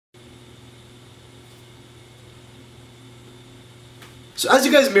So as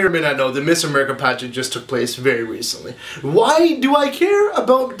you guys may or may not know, the Miss America pageant just took place very recently. Why do I care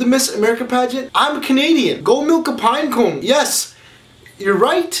about the Miss America pageant? I'm Canadian. Go milk a pine cone. Yes, you're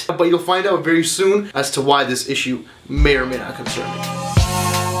right. But you'll find out very soon as to why this issue may or may not concern me.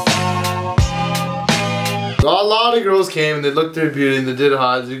 So a lot of girls came and they looked their beauty and they did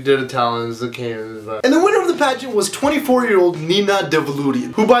hot, they did a talents, they came and the winner of the pageant was 24-year-old Nina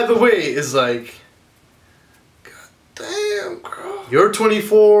Devludian, who by the way is like, damn, girl. You're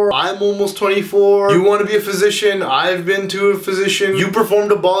 24, I'm almost 24. You want to be a physician, I've been to a physician. You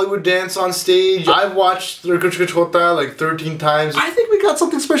performed a Bollywood dance on stage. I've watched Chota like 13 times. I think we got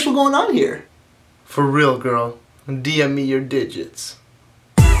something special going on here. For real, girl. DM me your digits.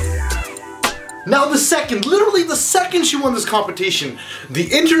 Now literally the second she won this competition,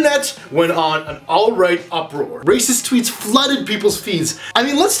 the internet went on an alt-right uproar. Racist tweets flooded people's feeds. I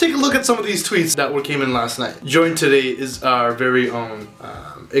mean, let's take a look at some of these tweets that came in last night. Joined today is our very own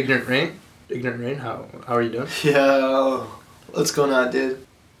Ignorant Rain. Ignorant Rain, how are you doing? Yo, what's going on, dude?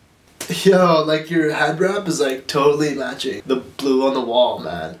 Yo, like your head wrap is like totally matching the blue on the wall,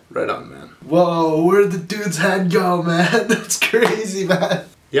 man. Right on, man. Whoa, where'd the dude's head go, man? That's crazy, man.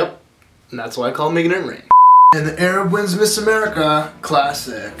 Yep. And that's why I call him Ignorant Rain. And the Arab wins Miss America.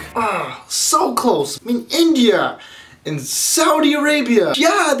 Classic. Ah, so close. I mean, India and Saudi Arabia.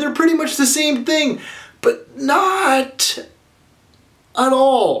 Yeah, they're pretty much the same thing, but not at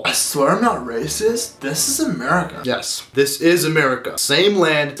all. I swear I'm not racist. This is America. Yes, this is America. Same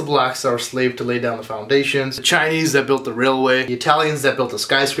land. The blacks that were slaved to lay down the foundations. The Chinese that built the railway. The Italians that built the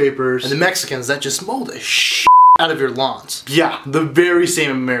skyscrapers. And the Mexicans that just mowed the shit out of your lawns. Yeah, the very same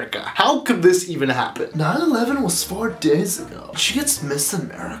America. How could this even happen? 9/11 was 4 days ago. She gets Miss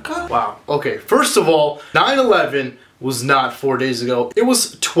America? Wow. Okay, first of all, 9/11 was not 4 days ago. It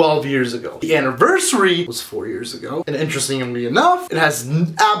was 12 years ago. The anniversary was 4 years ago. And interestingly enough, it has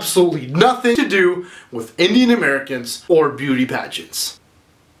absolutely nothing to do with Indian Americans or beauty pageants.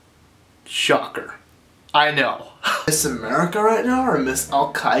 Shocker. I know. Miss America right now or Miss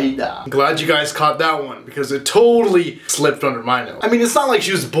Al-Qaeda? I'm glad you guys caught that one because it totally slipped under my nose. I mean, it's not like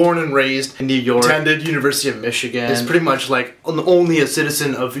she was born and raised in New York, attended University of Michigan. It's pretty much like only a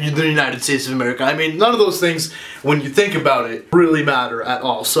citizen of the United States of America. I mean, none of those things, when you think about it, really matter at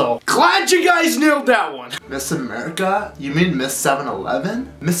all. So, glad you guys nailed that one. Miss America? You mean Miss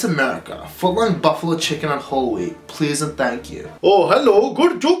 7-Eleven? Miss America, foot-long buffalo chicken on whole wheat. Please and thank you. Oh, hello.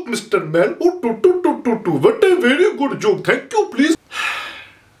 Good joke, Mr. Man. What a very good joke. Thank you, please.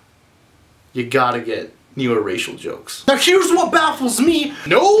 You gotta get newer racial jokes. Now here's what baffles me.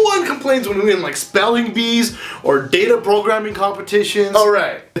 No one complains when we win like spelling bees or data programming competitions.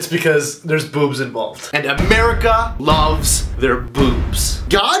 Alright, it's because there's boobs involved. And America loves their boobs.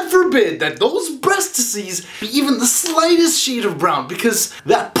 God forbid that those breastises be even the slightest shade of brown, because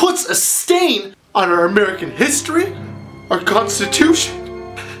that puts a stain on our American history, our Constitution,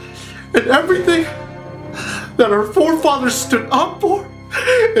 and everything that our forefathers stood up for.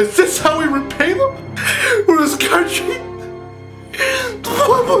 Is this how we repay them for this country?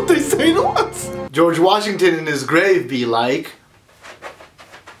 What would they say to us? George Washington in his grave be like,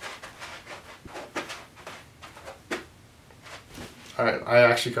 alright, I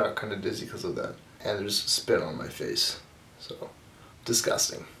actually got kind of dizzy because of that. And there's spit on my face. So,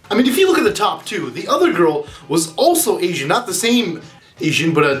 disgusting. I mean, if you look at the top two, the other girl was also Asian. Not the same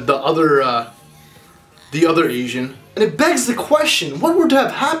Asian, but the other Asian. And it begs the question, what would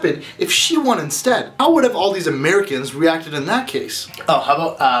have happened if she won instead? How would have all these Americans reacted in that case? Oh, how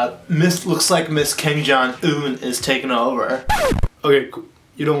about, looks like Miss Kim Jong-un is taking over. Okay,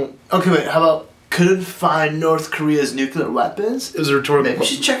 you don't... Okay, wait, how about, couldn't find North Korea's nuclear weapons? It was a rhetorical Maybe we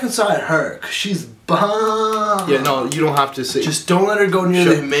should check inside her, cause she's bomb. Yeah, no, you don't have to say... Just don't let her go near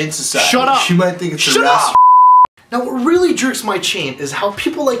the Humane Society. Shut up! She might think it's a Shut rest. up! Now what really jerks my chain is how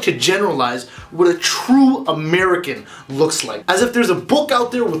people like to generalize what a true American looks like. As if there's a book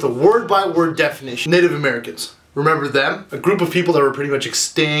out there with a word-by-word definition. Native Americans. Remember them? A group of people that were pretty much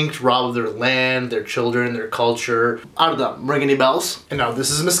extinct, robbed of their land, their children, their culture. I don't know, ring any bells? And now this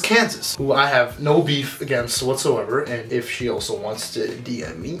is Miss Kansas, who I have no beef against whatsoever, and if she also wants to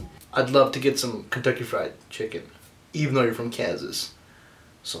DM me, I'd love to get some Kentucky Fried Chicken, even though you're from Kansas.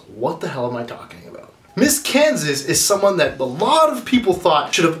 So what the hell am I talking about? Miss Kansas is someone that a lot of people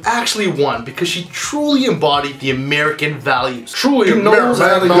thought should have actually won because she truly embodied the American values. Truly American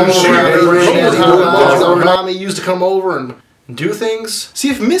values. Mommy used to come over and do things. See,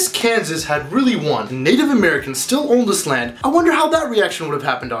 if Miss Kansas had really won and Native Americans still owned this land, I wonder how that reaction would have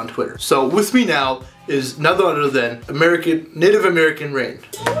happened on Twitter. So with me now is none other than Native American Rain.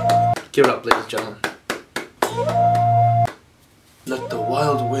 Give it up, ladies and gentlemen. Let the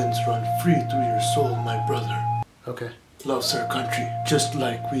wild winds run free through your soul, my brother. Okay. Loves her country, just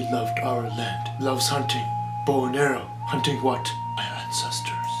like we loved our land. Loves hunting, bow and arrow. Hunting what? My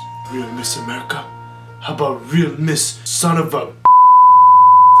ancestors. Real Miss America? How about real Miss Son of a...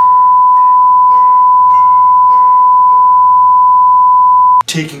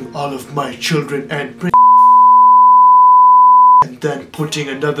 Taking all of my children and then putting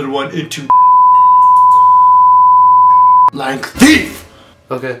another one into lying thief!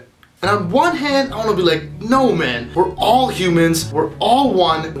 Okay. And on one hand, I want to be like, no man, we're all humans, we're all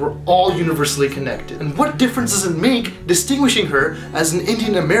one, we're all universally connected. And what difference does it make distinguishing her as an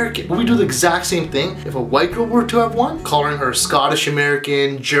Indian American? Would we do the exact same thing if a white girl were to have one? Calling her Scottish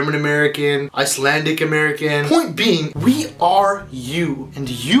American, German American, Icelandic American. Point being, we are you, and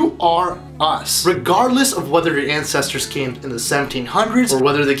you are us. Regardless of whether your ancestors came in the 1700s or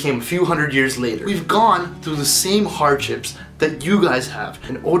whether they came a few hundred years later. We've gone through the same hardships that you guys have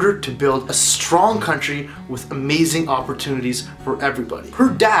in order to build a strong country with amazing opportunities for everybody. Her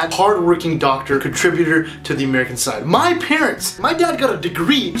dad, hardworking doctor, contributor to the American side. My parents, my dad got a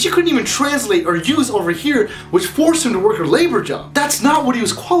degree which he couldn't even translate or use over here, which forced him to work a labor job. That's not what he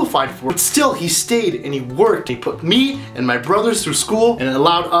was qualified for. But still, he stayed and he worked. He put me and my brothers through school and it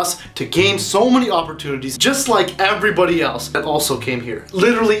allowed us to gain so many opportunities just like everybody else that also came here.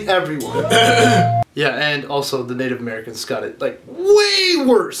 Literally everyone. Yeah, and also the Native Americans got it like way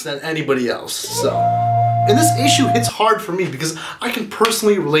worse than anybody else, so. And this issue hits hard for me because I can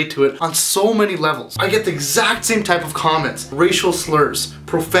personally relate to it on so many levels. I get the exact same type of comments, racial slurs,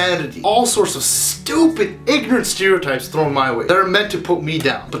 profanity, all sorts of stupid, ignorant stereotypes thrown my way that are meant to put me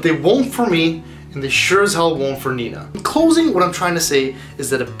down. But they won't for me, and they sure as hell won't for Nina. In closing, what I'm trying to say is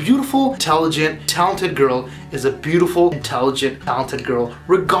that a beautiful, intelligent, talented girl is a beautiful, intelligent, talented girl,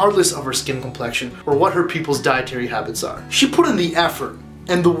 regardless of her skin complexion or what her people's dietary habits are. She put in the effort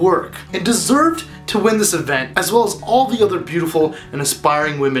and the work and deserved to win this event, as well as all the other beautiful and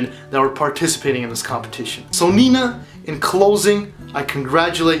aspiring women that were participating in this competition. So Nina, in closing, I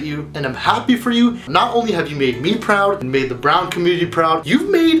congratulate you and I'm happy for you. Not only have you made me proud and made the brown community proud, you've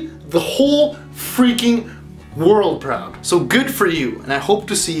made the whole freaking world proud. So good for you, and I hope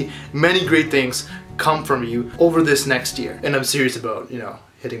to see many great things come from you over this next year. And I'm serious about, you know,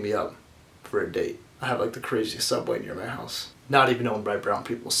 hitting me up for a date. I have like the craziest subway near my house. Not even owned by brown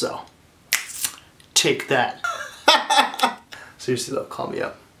people, so take that. Seriously though, call me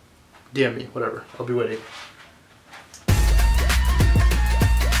up. DM me, whatever. I'll be waiting.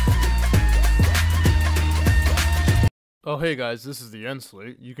 Oh hey guys, this is the End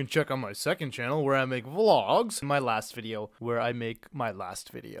Slate. You can check out my second channel where I make vlogs, and my last video where I make my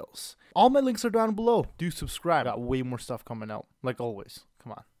last videos. All my links are down below. Do subscribe. Got way more stuff coming out, like always.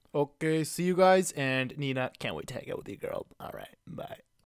 Come on. Okay, see you guys, and Nina, can't wait to hang out with you, girl. Alright, bye.